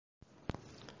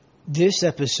This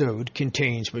episode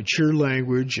contains mature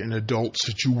language and adult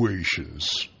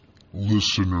situations.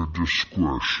 Listener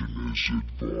discretion is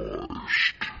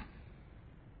advised.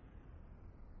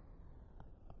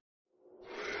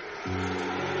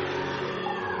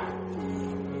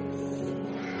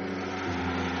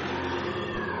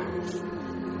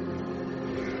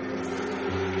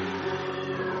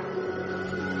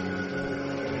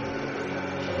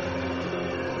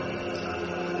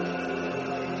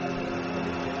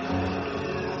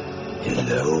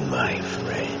 Hello, my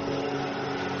friend.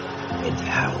 And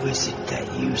how is it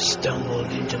that you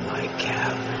stumbled into my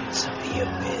caverns of the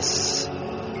abyss?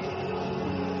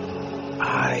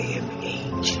 I am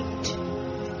ancient.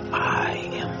 I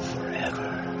am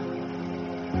forever.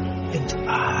 And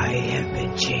I have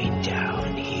been chained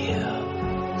down here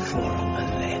for a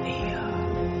millennia.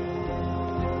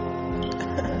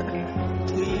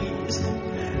 Please.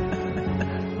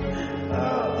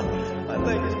 Oh, my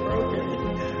leg is broken.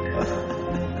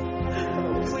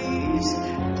 Please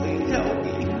help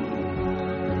me.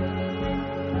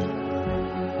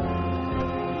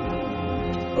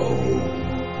 Oh,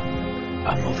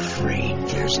 I'm afraid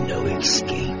there's no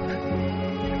escape.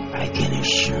 I can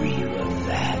assure you of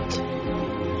that.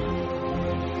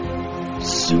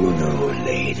 Sooner or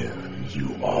later,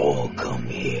 you all come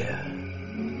here.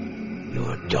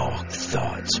 Your dark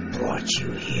thoughts brought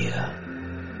you here.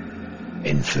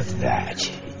 And for that,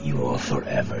 you are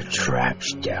forever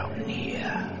trapped down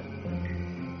here.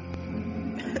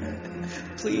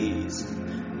 Please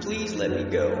let me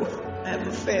go. I have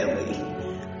a family.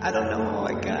 I don't know how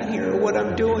I got here or what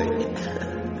I'm doing.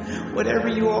 Whatever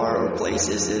you are or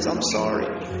places is, I'm sorry.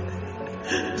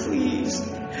 Please,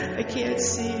 I can't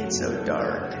see, it's so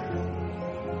dark.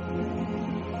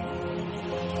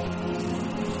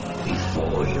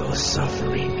 Before your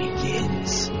suffering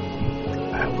begins,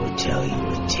 I will tell you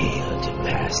a tale to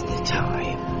pass the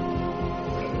time.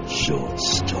 Short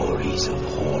stories of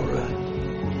horror.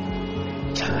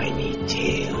 Tiny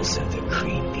tales of the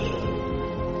creepy.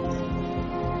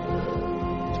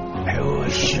 I will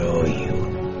assure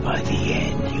you, by the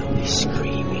end you'll be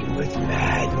screaming with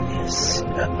madness.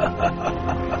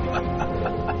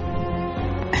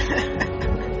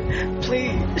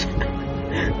 Please,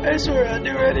 I swear I'll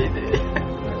do anything.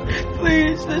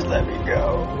 Please, just let me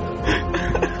go.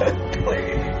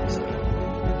 Please.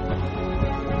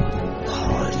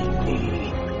 Pardon me.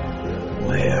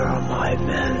 Where are my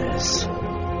manners?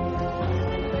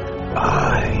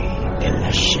 I am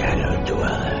the Shadow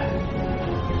Dweller,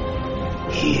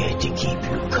 here to keep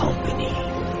you company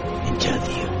until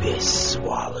the abyss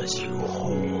swallows you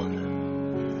whole.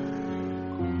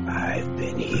 I've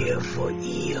been here for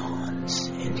eons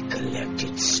and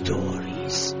collected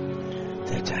stories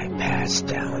that I pass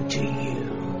down to you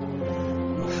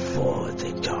before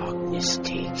the darkness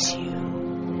takes you.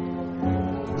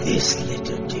 This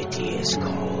little ditty is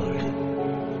called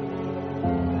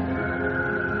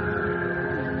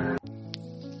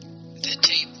The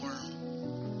Tapeworm.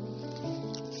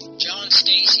 John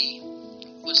Stacy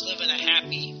was living a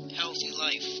happy, healthy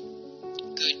life.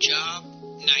 Good job,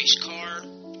 nice car,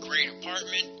 great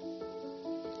apartment.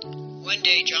 One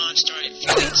day John started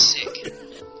feeling sick.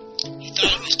 He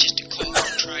thought it was just a cold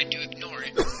and tried to ignore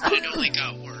it, but it only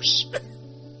got worse.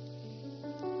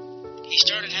 He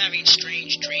started having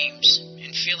strange dreams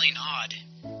and feeling odd,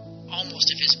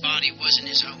 almost if his body wasn't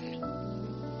his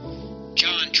own.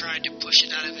 John tried to push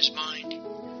it out of his mind,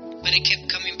 but it kept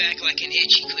coming back like an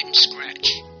itch he couldn't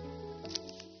scratch.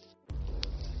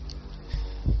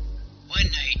 One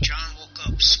night, John woke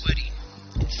up sweating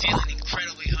and feeling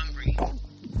incredibly hungry.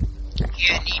 He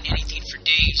hadn't eaten anything for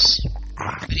days,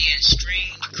 but he had a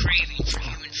strange craving for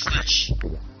human flesh.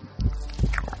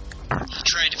 He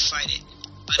tried to fight it,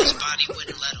 but his body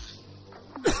wouldn't let him.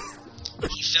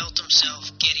 He felt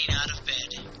himself getting out of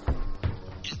bed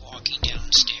and walking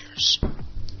downstairs.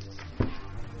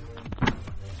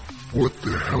 What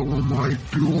the hell am I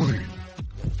doing?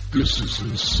 This is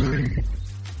insane.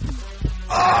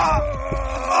 I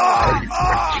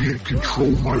can't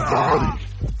control my body.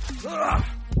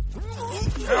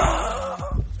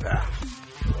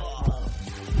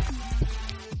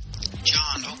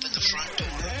 John opened the front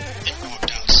door and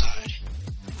walked outside.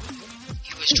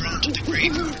 He was drawn to the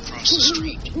graveyard across the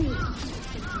street.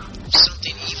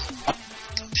 Something evil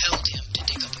compelled him to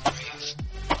dig up a grave.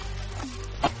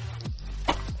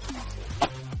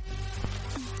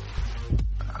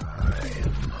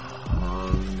 I'm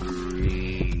hungry.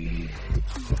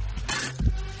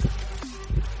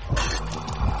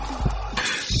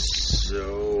 So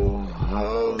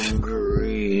hungry.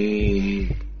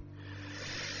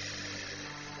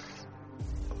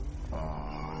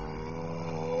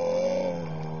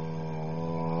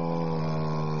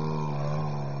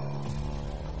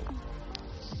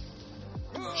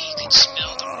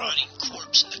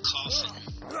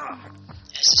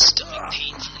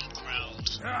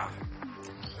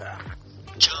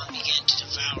 John began to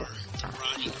devour the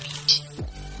rotting meat.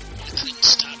 He couldn't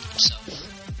stop himself.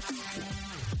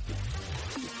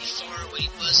 A faraway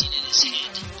buzzing in his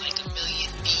head, like a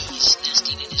million bees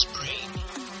nesting in his brain.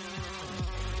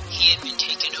 He had been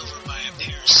taken over by a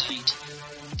parasite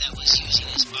that was using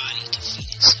his body to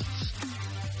feed itself.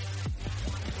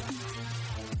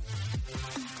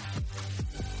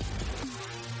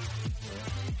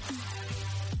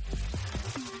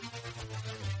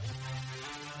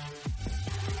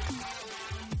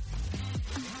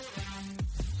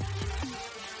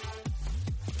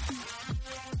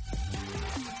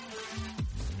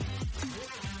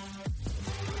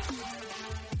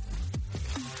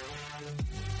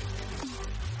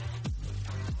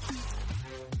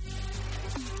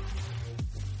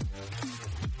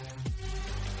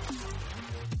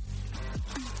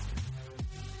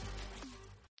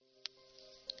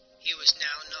 He was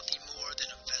now nothing more than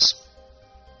a vessel,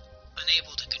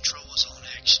 unable to control his own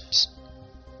actions,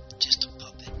 just a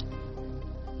puppet.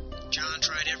 John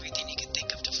tried everything he could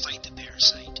think of to fight the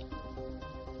parasite,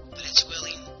 but its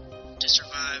willing to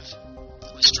survive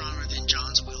was stronger than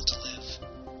John's will to live.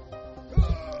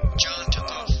 John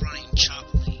took off running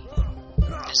choppily,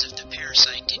 as if the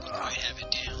parasite didn't quite have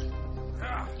it down.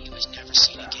 He was never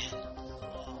seen again.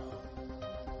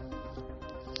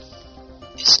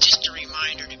 It's just a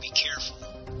reminder to be careful,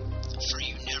 for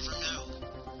you never know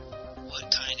what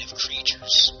kind of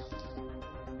creatures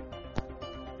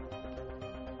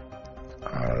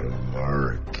are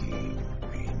lurking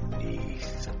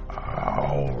beneath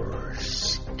our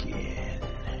skin.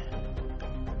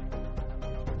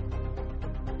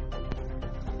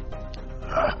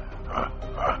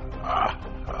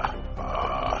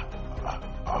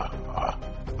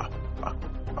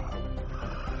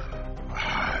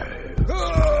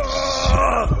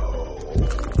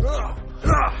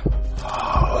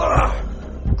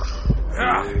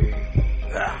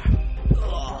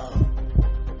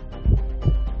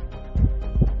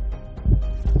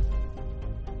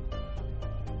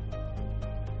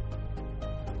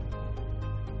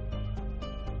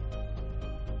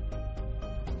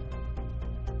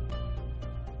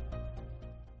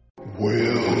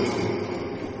 Well,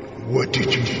 what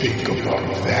did you think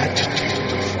about that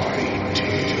terrifying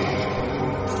tale?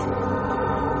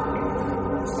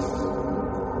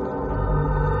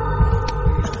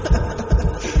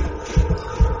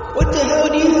 What the hell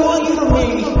do you want from me?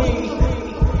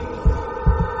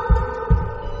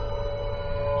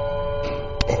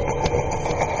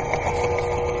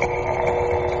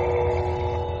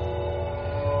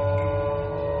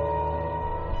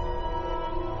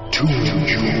 To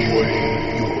enjoy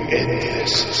your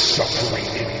endless suffering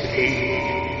and pain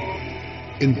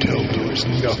until there is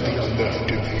nothing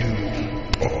left of you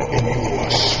and you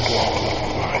are swallowed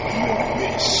by the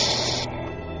abyss.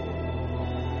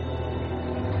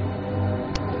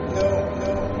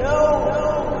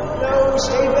 No,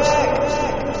 stay back.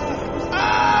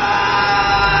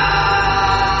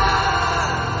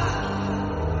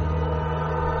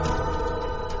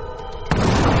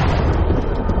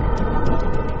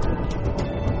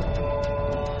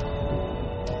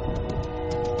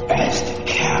 As the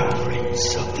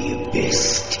caverns of the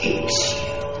abyss takes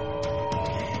you,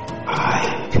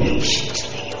 I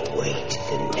patiently await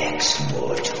the next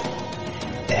mortal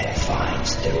that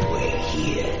finds their way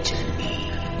here to me.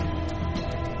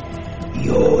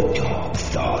 Your dark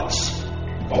thoughts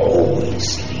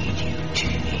always lead you to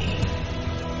me.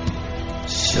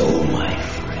 So, my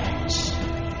friends,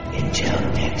 until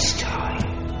next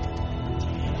time,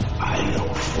 I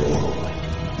look forward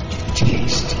to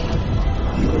tasting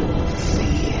your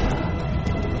fear.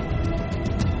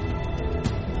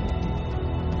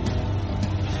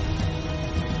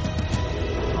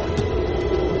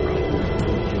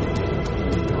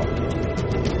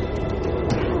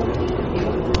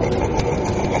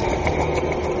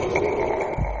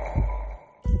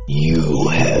 You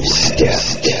have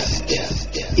stepped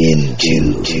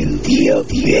into the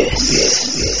abyss.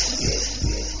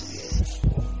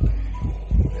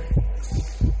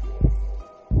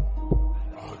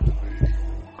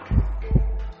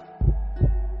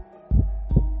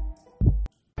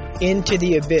 Into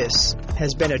the Abyss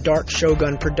has been a Dark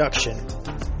Shogun production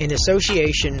in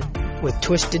association with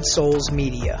Twisted Souls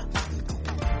Media.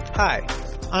 Hi,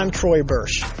 I'm Troy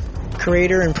Bursch,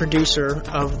 creator and producer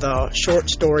of the short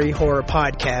story horror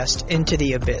podcast Into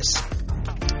the Abyss.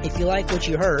 If you like what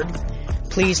you heard,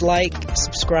 please like,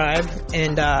 subscribe,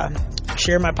 and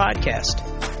share my podcast.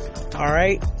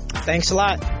 Alright, thanks a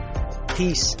lot.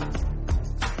 Peace.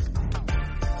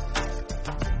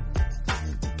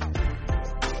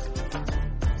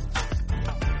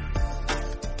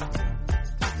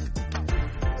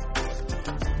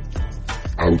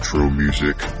 Outro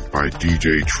music by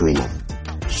DJ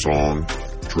Trillim. Song,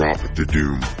 Drop the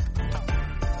Doom.